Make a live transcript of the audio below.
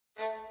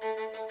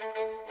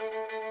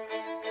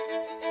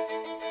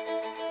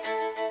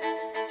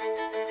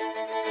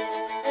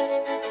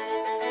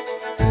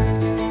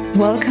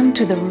Welcome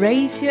to the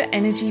Raise Your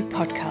Energy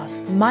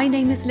podcast. My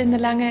name is Linda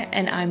Lange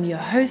and I'm your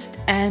host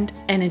and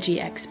energy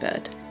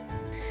expert.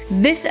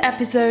 This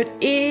episode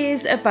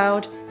is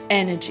about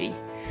energy.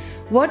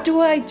 What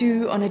do I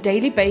do on a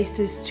daily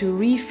basis to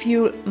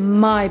refuel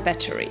my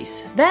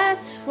batteries?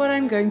 That's what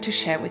I'm going to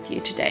share with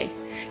you today.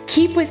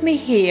 Keep with me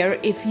here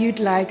if you'd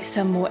like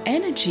some more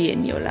energy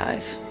in your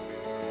life.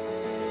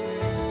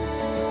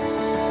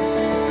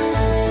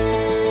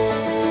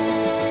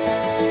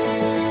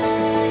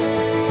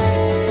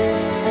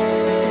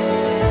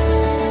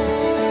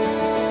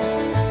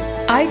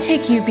 I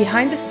take you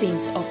behind the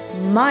scenes of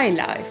my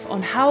life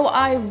on how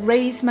I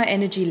raise my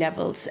energy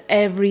levels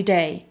every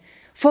day.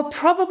 For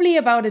probably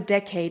about a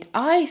decade,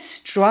 I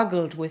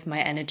struggled with my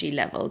energy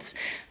levels,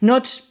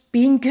 not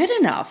being good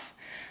enough.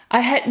 I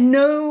had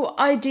no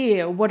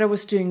idea what I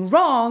was doing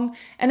wrong,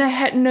 and I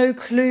had no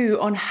clue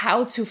on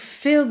how to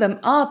fill them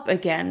up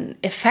again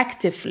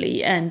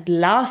effectively and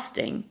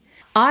lasting.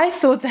 I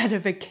thought that a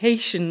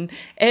vacation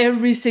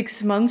every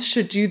 6 months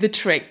should do the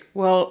trick.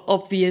 Well,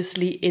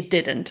 obviously it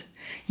didn't.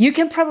 You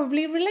can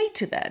probably relate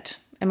to that.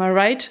 Am I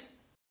right?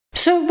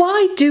 So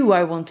why do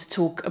I want to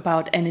talk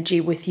about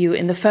energy with you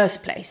in the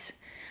first place?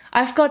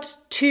 I've got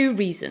two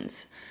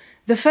reasons.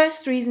 The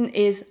first reason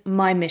is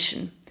my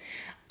mission.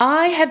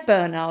 I had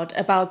burnout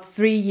about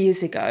 3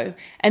 years ago,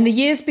 and the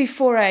years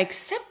before I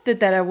accepted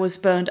that I was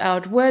burnt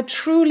out were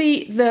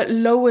truly the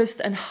lowest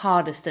and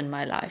hardest in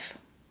my life.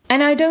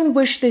 And I don't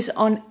wish this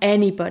on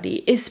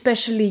anybody,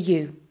 especially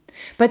you.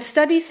 But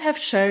studies have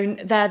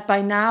shown that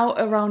by now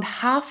around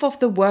half of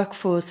the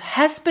workforce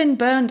has been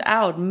burned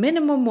out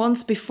minimum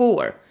once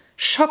before.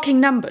 Shocking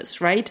numbers,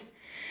 right?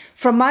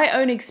 From my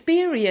own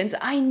experience,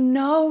 I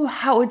know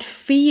how it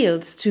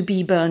feels to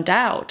be burned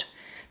out.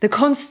 The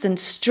constant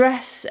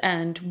stress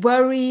and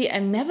worry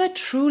and never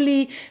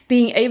truly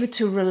being able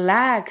to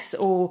relax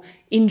or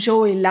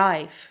enjoy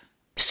life.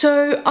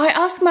 So I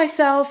ask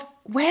myself,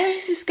 where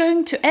is this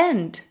going to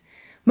end?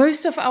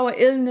 Most of our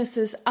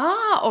illnesses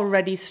are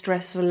already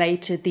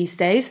stress-related these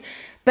days,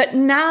 but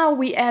now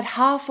we add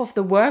half of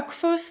the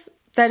workforce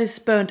that is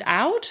burnt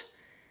out?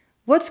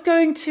 What's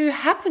going to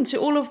happen to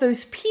all of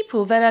those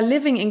people that are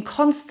living in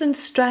constant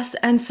stress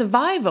and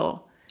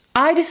survival?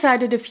 I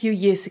decided a few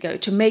years ago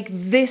to make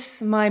this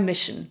my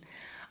mission.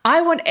 I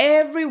want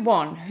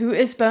everyone who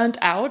is burnt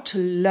out to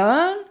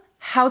learn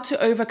how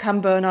to overcome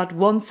burnout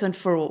once and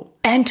for all,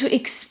 and to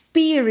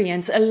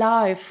experience a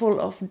life full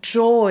of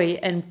joy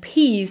and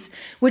peace,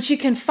 which you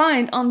can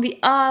find on the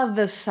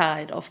other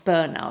side of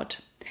burnout.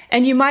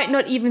 And you might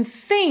not even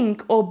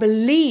think or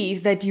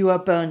believe that you are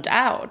burnt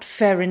out.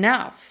 Fair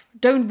enough.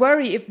 Don't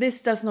worry if this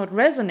does not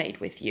resonate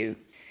with you.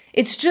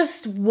 It's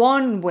just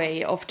one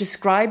way of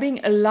describing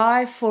a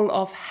life full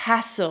of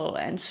hassle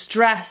and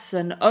stress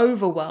and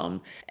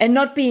overwhelm, and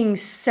not being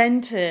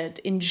centered,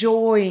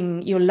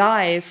 enjoying your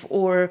life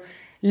or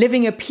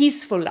living a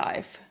peaceful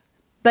life.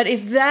 But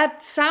if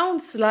that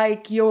sounds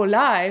like your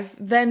life,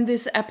 then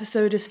this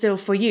episode is still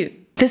for you.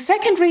 The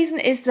second reason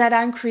is that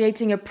I'm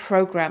creating a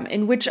program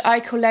in which I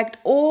collect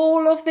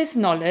all of this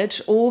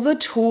knowledge, all the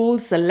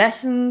tools, the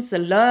lessons, the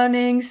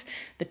learnings,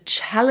 the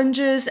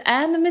challenges,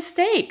 and the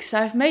mistakes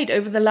I've made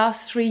over the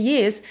last 3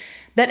 years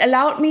that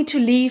allowed me to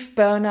leave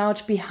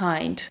burnout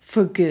behind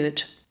for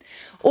good.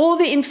 All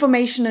the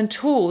information and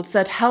tools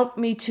that helped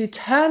me to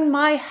turn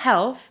my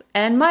health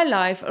and my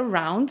life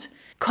around,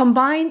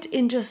 combined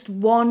in just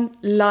one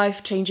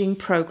life-changing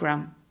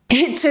program.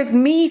 It took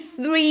me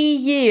 3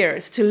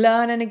 years to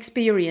learn and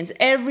experience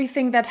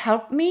everything that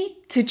helped me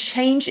to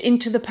change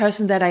into the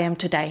person that I am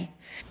today.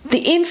 The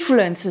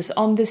influences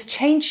on this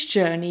change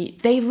journey,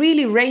 they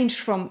really range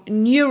from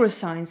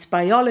neuroscience,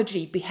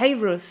 biology,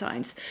 behavioral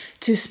science,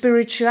 to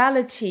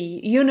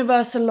spirituality,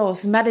 universal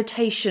laws,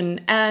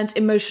 meditation, and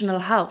emotional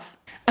health.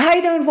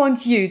 I don't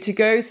want you to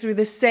go through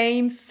the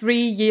same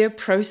 3-year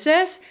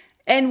process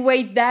and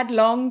wait that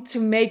long to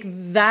make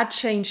that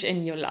change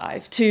in your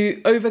life,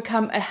 to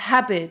overcome a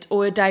habit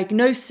or a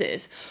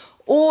diagnosis,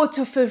 or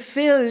to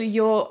fulfill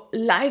your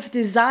life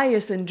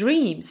desires and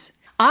dreams.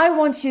 I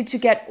want you to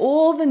get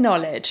all the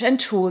knowledge and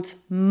tools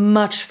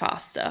much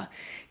faster.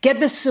 Get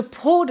the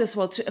support as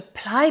well to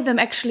apply them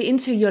actually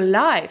into your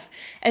life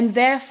and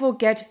therefore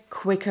get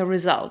quicker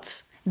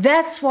results.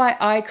 That's why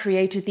I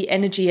created the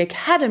Energy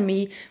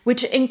Academy,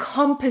 which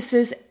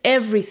encompasses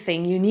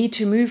everything you need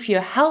to move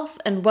your health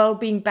and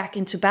well-being back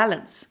into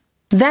balance.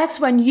 That's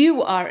when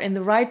you are in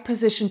the right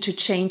position to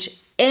change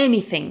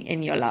anything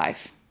in your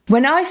life.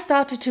 When I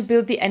started to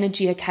build the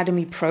Energy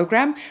Academy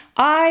program,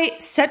 I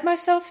set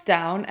myself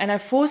down and I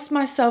forced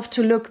myself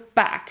to look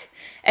back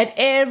at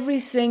every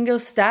single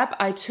step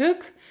I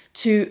took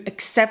to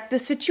accept the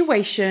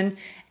situation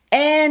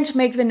and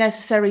make the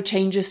necessary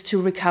changes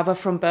to recover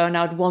from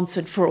burnout once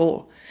and for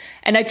all.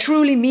 And I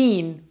truly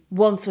mean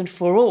once and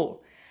for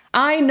all.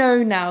 I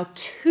know now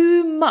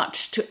too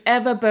much to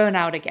ever burn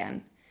out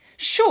again.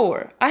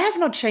 Sure, I have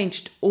not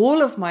changed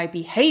all of my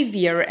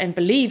behavior and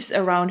beliefs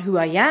around who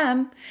I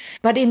am,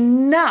 but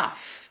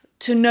enough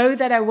to know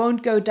that I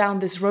won't go down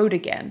this road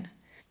again.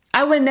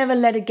 I will never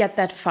let it get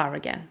that far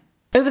again.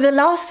 Over the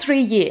last 3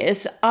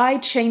 years, I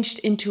changed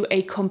into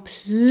a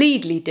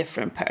completely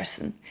different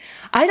person.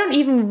 I don't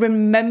even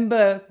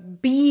remember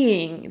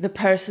being the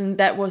person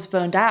that was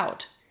burned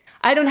out.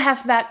 I don't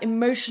have that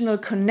emotional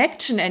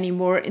connection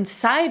anymore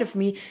inside of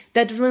me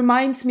that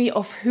reminds me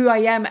of who I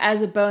am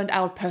as a burned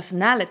out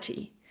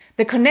personality.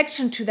 The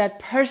connection to that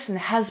person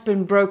has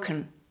been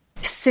broken.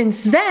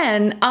 Since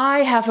then,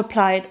 I have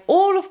applied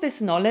all of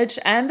this knowledge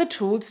and the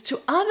tools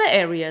to other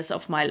areas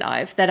of my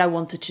life that I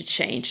wanted to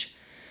change.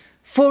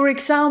 For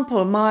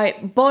example, my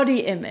body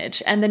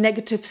image and the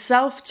negative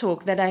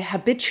self-talk that I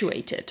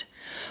habituated,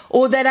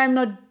 or that I'm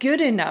not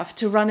good enough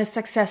to run a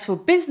successful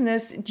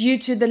business due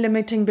to the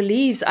limiting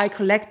beliefs I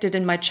collected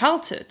in my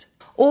childhood,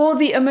 or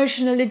the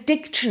emotional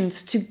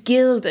addictions to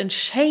guilt and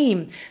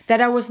shame that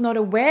I was not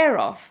aware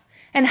of.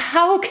 And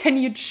how can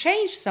you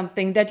change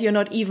something that you're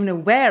not even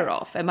aware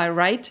of? Am I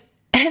right?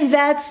 And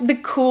that's the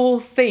cool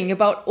thing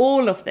about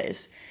all of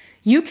this.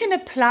 You can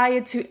apply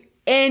it to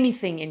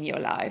anything in your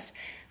life.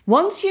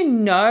 Once you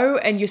know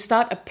and you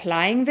start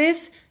applying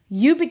this,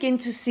 you begin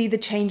to see the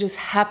changes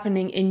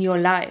happening in your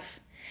life.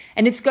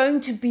 And it's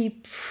going to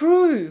be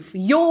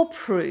your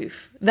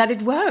proof that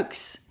it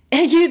works.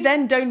 And you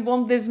then don't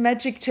want this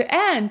magic to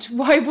end.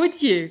 Why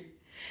would you?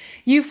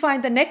 You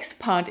find the next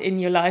part in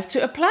your life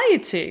to apply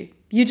it to.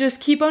 You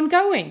just keep on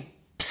going.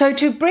 So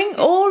to bring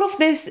all of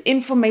this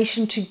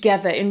information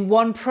together in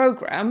one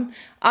program,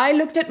 I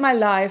looked at my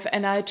life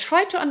and I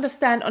tried to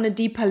understand on a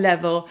deeper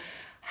level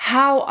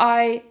how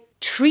I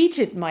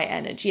treated my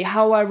energy,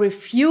 how I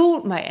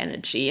refueled my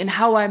energy, and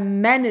how I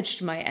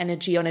managed my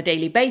energy on a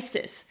daily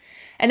basis.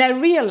 And I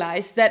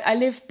realized that I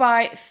live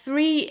by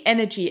 3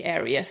 energy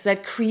areas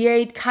that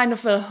create kind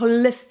of a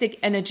holistic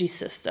energy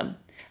system.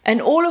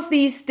 And all of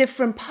these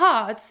different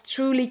parts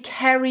truly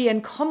carry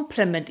and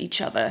complement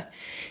each other.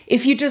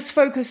 If you just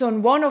focus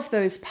on one of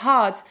those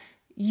parts,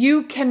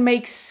 you can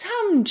make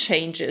some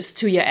changes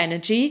to your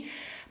energy,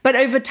 but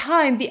over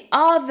time, the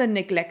other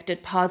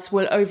neglected parts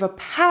will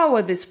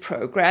overpower this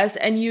progress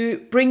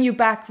and bring you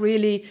back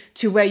really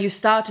to where you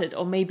started,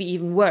 or maybe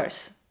even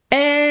worse.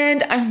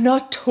 And I'm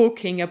not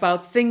talking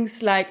about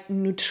things like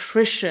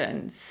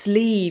nutrition,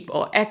 sleep,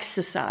 or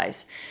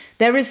exercise.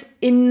 There is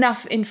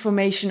enough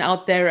information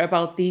out there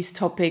about these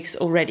topics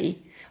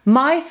already.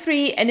 My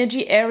 3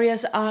 energy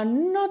areas are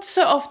not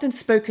so often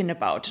spoken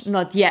about,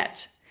 not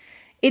yet.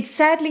 It's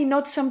sadly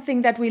not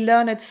something that we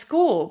learn at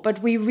school,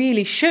 but we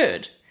really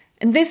should.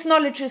 And this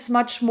knowledge is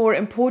much more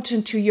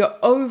important to your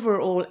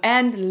overall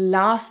and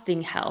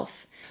lasting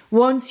health.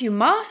 Once you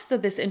master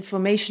this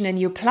information and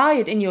you apply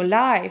it in your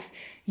life,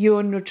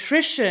 your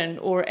nutrition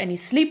or any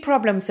sleep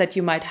problems that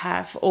you might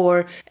have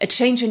or a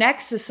change in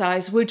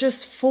exercise will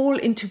just fall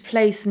into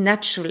place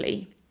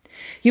naturally.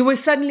 You will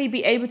suddenly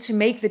be able to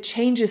make the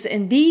changes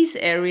in these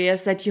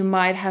areas that you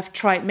might have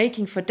tried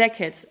making for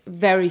decades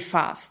very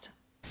fast.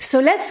 So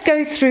let's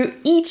go through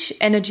each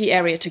energy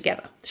area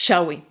together,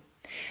 shall we?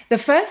 The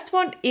first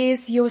one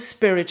is your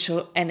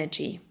spiritual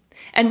energy.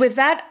 And with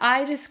that,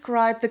 I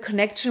describe the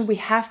connection we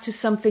have to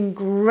something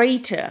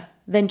greater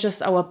than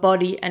just our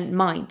body and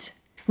mind.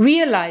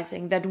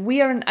 Realizing that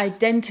we are an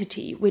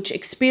identity which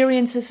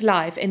experiences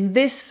life in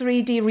this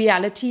 3D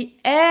reality,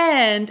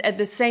 and at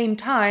the same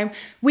time,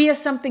 we are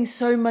something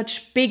so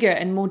much bigger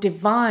and more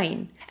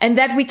divine, and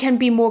that we can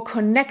be more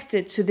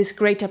connected to this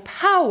greater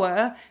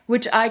power,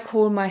 which I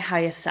call my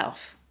higher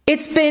self.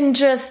 It's been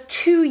just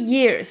 2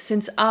 years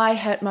since I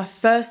had my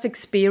first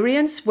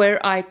experience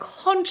where I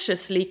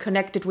consciously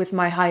connected with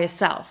my higher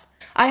self.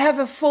 I have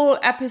a full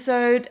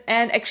episode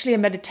and actually a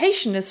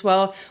meditation as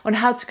well on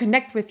how to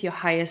connect with your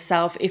higher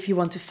self if you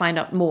want to find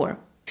out more.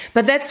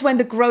 But that's when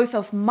the growth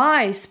of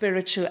my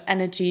spiritual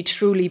energy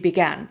truly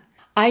began.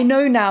 I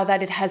know now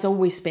that it has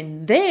always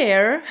been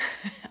there.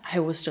 I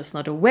was just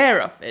not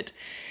aware of it.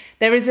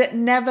 There is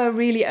never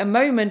really a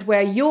moment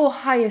where your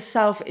higher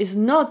self is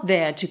not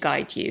there to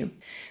guide you.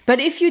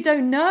 But if you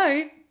don't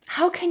know,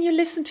 how can you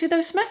listen to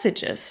those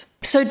messages?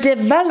 So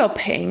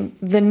developing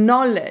the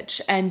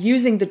knowledge and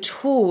using the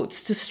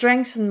tools to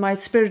strengthen my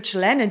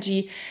spiritual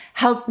energy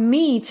helped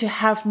me to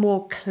have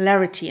more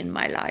clarity in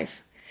my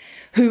life.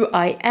 Who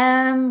I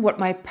am, what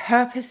my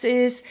purpose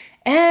is,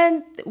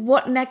 and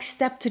what next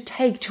step to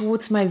take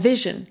towards my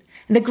vision.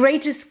 The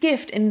greatest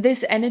gift in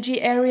this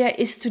energy area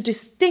is to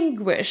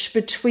distinguish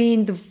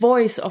between the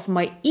voice of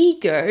my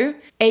ego,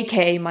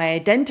 aka my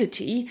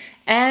identity,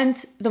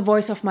 and the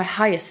voice of my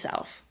higher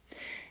self.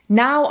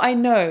 Now I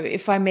know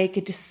if I make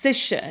a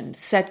decision,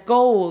 set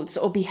goals,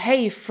 or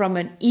behave from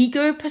an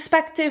ego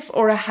perspective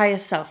or a higher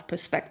self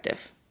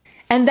perspective.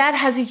 And that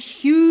has a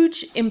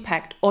huge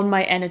impact on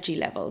my energy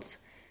levels.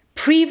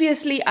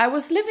 Previously, I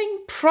was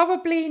living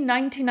probably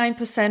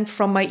 99%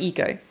 from my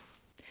ego.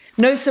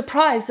 No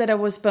surprise that I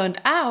was burnt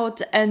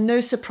out, and no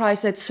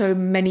surprise that so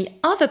many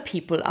other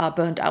people are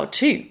burnt out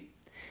too.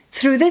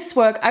 Through this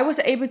work, I was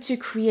able to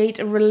create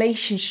a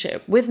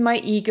relationship with my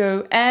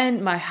ego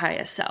and my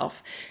higher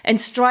self and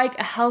strike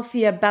a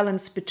healthier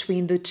balance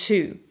between the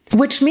two.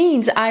 Which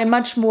means I am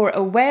much more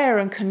aware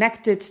and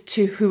connected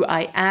to who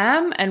I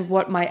am and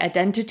what my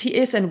identity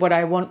is and what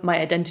I want my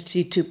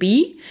identity to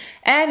be.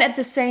 And at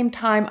the same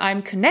time,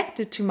 I'm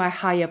connected to my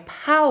higher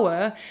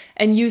power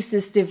and use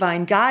this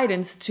divine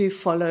guidance to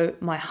follow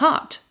my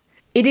heart.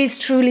 It is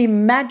truly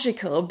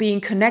magical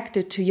being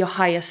connected to your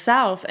higher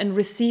self and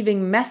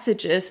receiving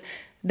messages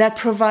that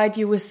provide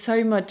you with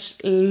so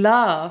much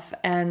love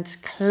and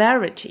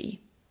clarity.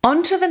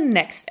 On to the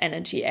next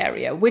energy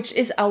area, which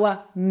is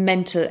our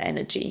mental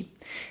energy.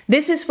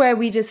 This is where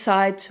we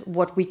decide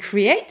what we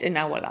create in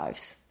our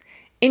lives.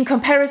 In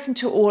comparison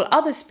to all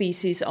other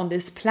species on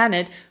this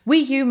planet,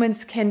 we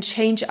humans can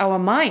change our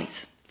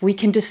minds. We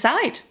can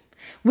decide,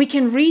 we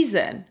can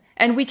reason,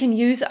 and we can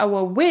use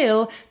our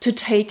will to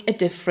take a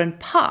different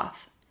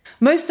path.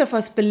 Most of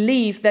us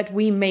believe that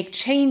we make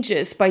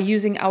changes by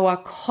using our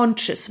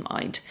conscious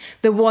mind,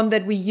 the one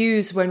that we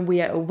use when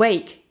we are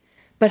awake.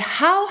 But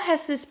how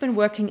has this been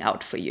working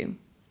out for you?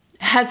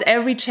 Has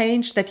every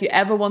change that you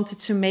ever wanted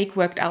to make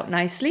worked out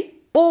nicely?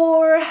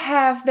 Or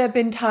have there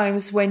been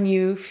times when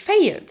you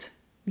failed?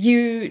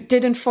 You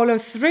didn't follow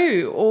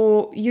through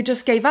or you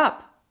just gave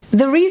up?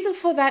 The reason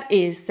for that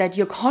is that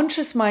your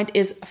conscious mind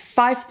is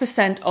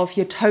 5% of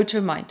your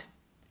total mind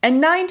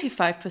and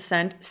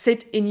 95%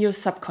 sit in your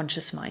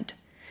subconscious mind.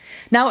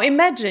 Now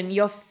imagine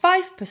your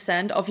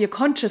 5% of your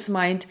conscious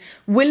mind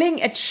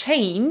willing a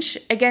change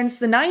against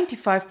the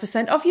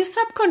 95% of your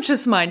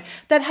subconscious mind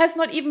that has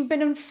not even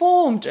been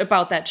informed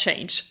about that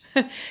change.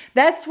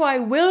 That's why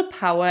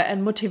willpower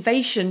and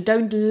motivation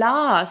don't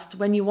last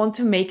when you want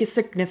to make a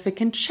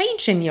significant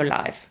change in your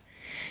life.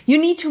 You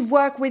need to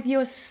work with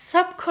your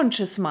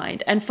subconscious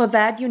mind, and for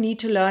that you need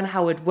to learn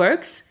how it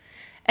works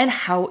and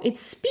how it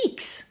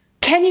speaks.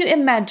 Can you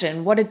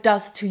imagine what it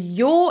does to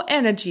your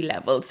energy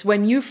levels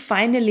when you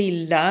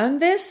finally learn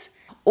this?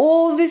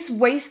 All this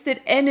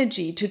wasted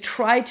energy to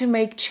try to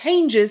make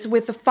changes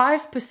with the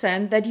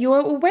 5% that you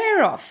are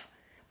aware of.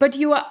 But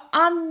you are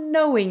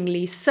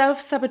unknowingly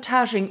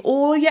self-sabotaging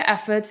all your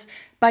efforts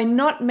by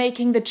not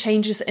making the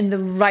changes in the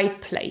right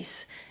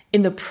place,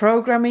 in the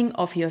programming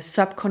of your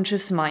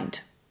subconscious mind.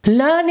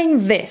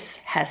 Learning this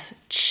has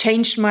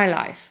changed my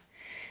life.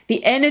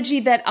 The energy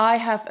that I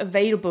have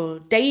available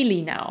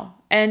daily now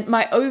and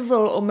my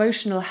overall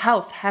emotional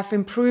health have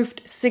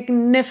improved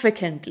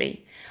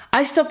significantly.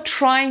 I stopped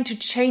trying to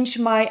change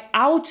my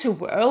outer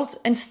world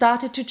and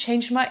started to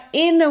change my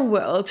inner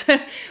world,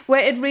 where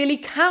it really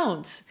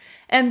counts.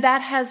 And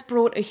that has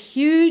brought a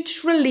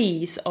huge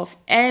release of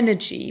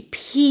energy,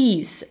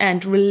 peace,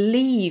 and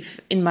relief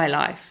in my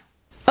life.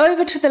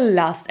 Over to the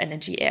last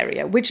energy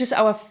area, which is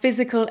our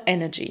physical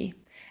energy.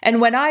 And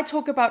when I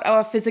talk about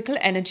our physical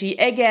energy,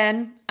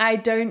 again, I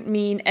don't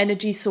mean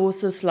energy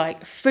sources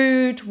like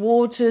food,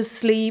 water,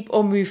 sleep,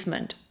 or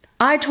movement.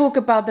 I talk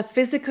about the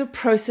physical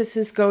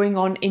processes going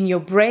on in your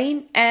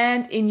brain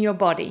and in your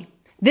body.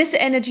 This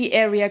energy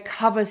area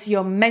covers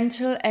your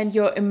mental and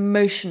your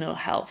emotional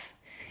health.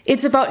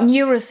 It's about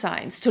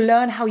neuroscience to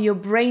learn how your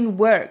brain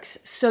works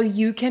so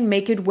you can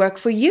make it work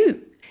for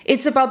you.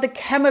 It's about the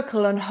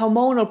chemical and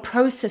hormonal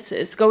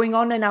processes going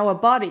on in our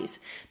bodies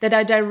that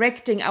are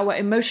directing our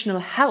emotional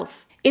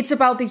health. It's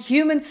about the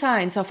human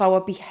science of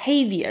our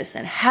behaviors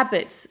and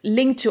habits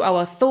linked to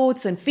our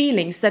thoughts and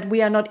feelings that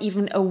we are not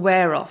even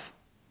aware of.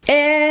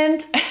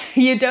 And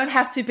you don't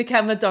have to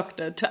become a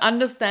doctor to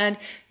understand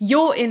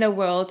your inner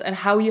world and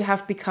how you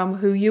have become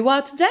who you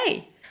are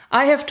today.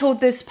 I have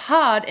taught this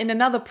part in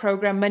another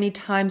program many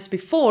times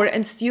before,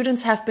 and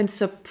students have been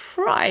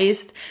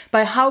surprised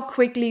by how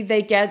quickly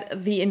they get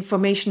the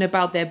information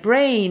about their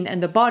brain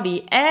and the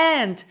body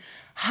and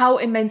how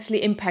immensely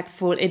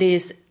impactful it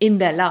is in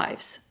their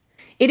lives.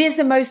 It is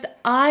the most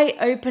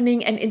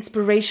eye-opening and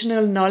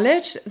inspirational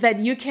knowledge that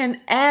you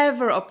can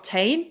ever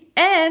obtain,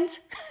 and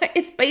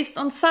it's based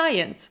on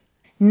science.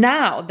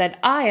 Now that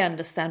I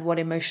understand what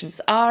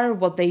emotions are,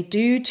 what they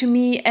do to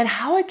me, and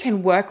how I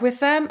can work with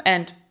them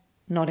and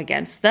not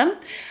against them,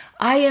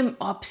 I am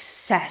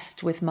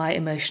obsessed with my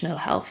emotional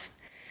health.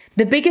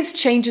 The biggest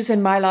changes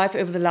in my life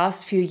over the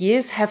last few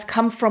years have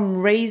come from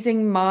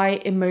raising my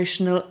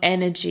emotional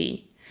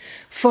energy.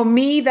 For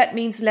me, that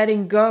means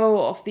letting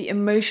go of the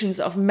emotions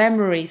of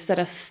memories that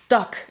are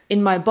stuck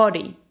in my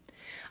body,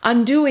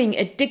 undoing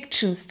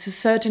addictions to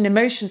certain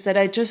emotions that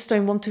I just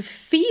don't want to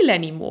feel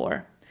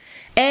anymore.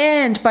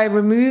 And by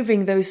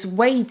removing those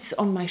weights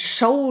on my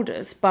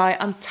shoulders, by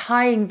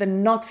untying the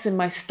knots in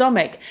my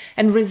stomach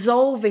and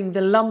resolving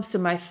the lumps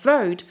in my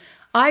throat,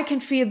 I can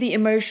feel the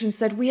emotions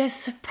that we are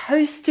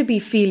supposed to be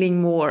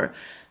feeling more.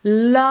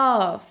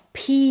 Love,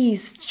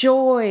 peace,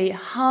 joy,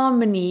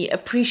 harmony,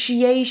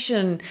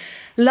 appreciation,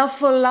 love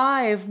for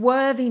life,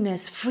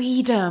 worthiness,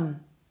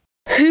 freedom.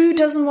 Who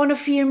doesn't want to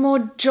feel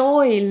more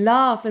joy,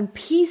 love, and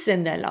peace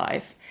in their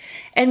life?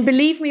 And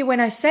believe me when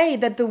I say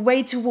that the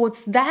way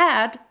towards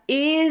that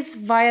is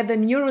via the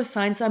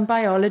neuroscience and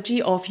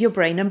biology of your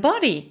brain and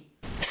body.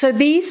 So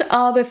these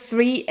are the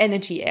 3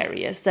 energy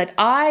areas that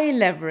I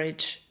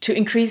leverage to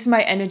increase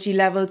my energy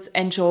levels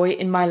and joy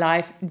in my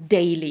life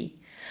daily.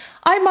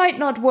 I might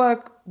not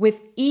work with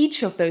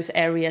each of those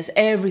areas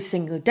every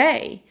single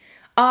day.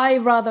 I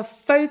rather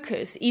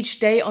focus each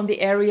day on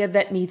the area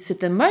that needs it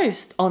the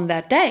most on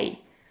that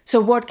day. So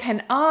what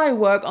can I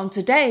work on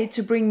today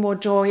to bring more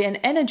joy and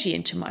energy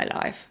into my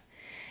life?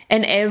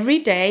 And every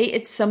day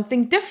it's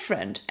something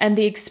different, and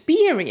the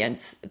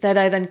experience that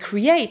I then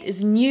create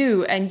is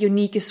new and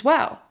unique as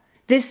well.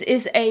 This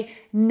is a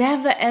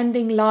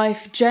never-ending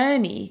life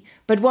journey,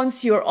 but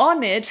once you're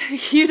on it,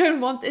 you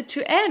don't want it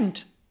to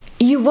end.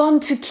 You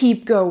want to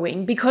keep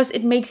going because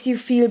it makes you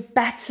feel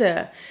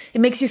better. It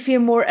makes you feel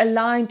more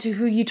aligned to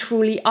who you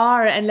truly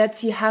are and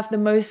lets you have the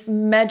most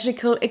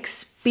magical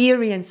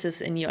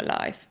experiences in your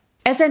life.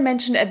 As I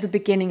mentioned at the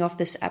beginning of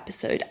this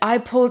episode, I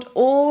pulled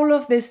all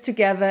of this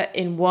together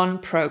in one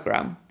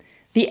program.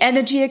 The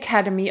Energy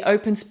Academy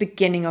opens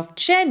beginning of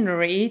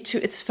January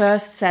to its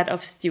first set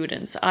of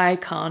students. I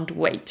can't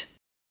wait.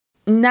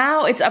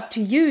 Now it's up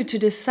to you to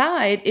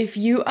decide if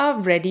you are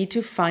ready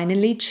to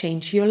finally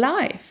change your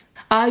life.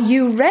 Are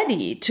you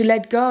ready to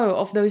let go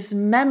of those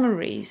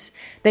memories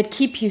that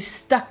keep you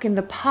stuck in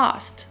the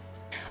past?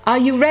 Are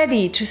you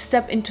ready to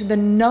step into the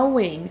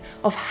knowing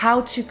of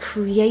how to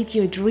create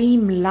your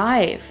dream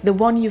life, the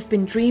one you've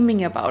been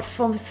dreaming about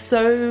for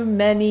so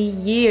many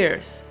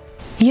years?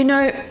 You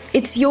know,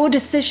 it's your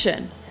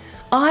decision.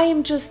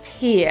 I'm just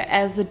here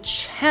as a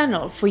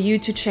channel for you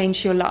to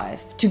change your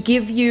life, to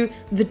give you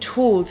the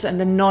tools and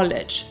the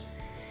knowledge.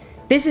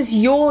 This is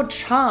your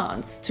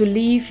chance to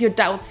leave your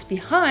doubts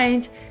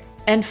behind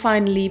and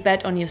finally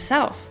bet on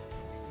yourself.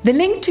 The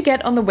link to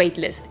get on the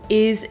waitlist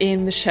is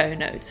in the show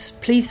notes.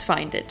 Please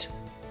find it.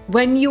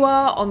 When you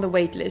are on the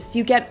waitlist,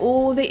 you get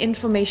all the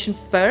information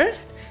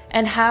first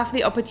and have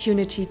the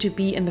opportunity to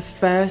be in the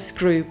first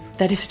group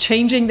that is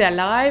changing their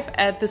life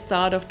at the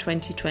start of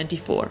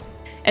 2024.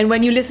 And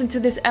when you listen to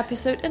this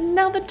episode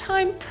another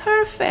time,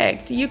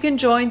 perfect! You can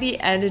join the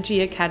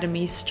Energy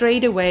Academy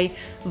straight away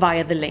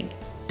via the link.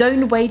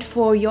 Don't wait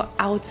for your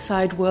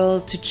outside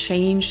world to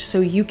change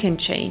so you can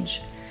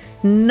change.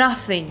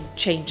 Nothing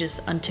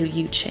changes until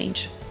you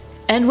change.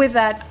 And with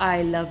that,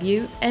 I love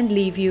you and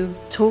leave you.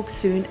 Talk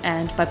soon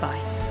and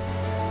bye-bye.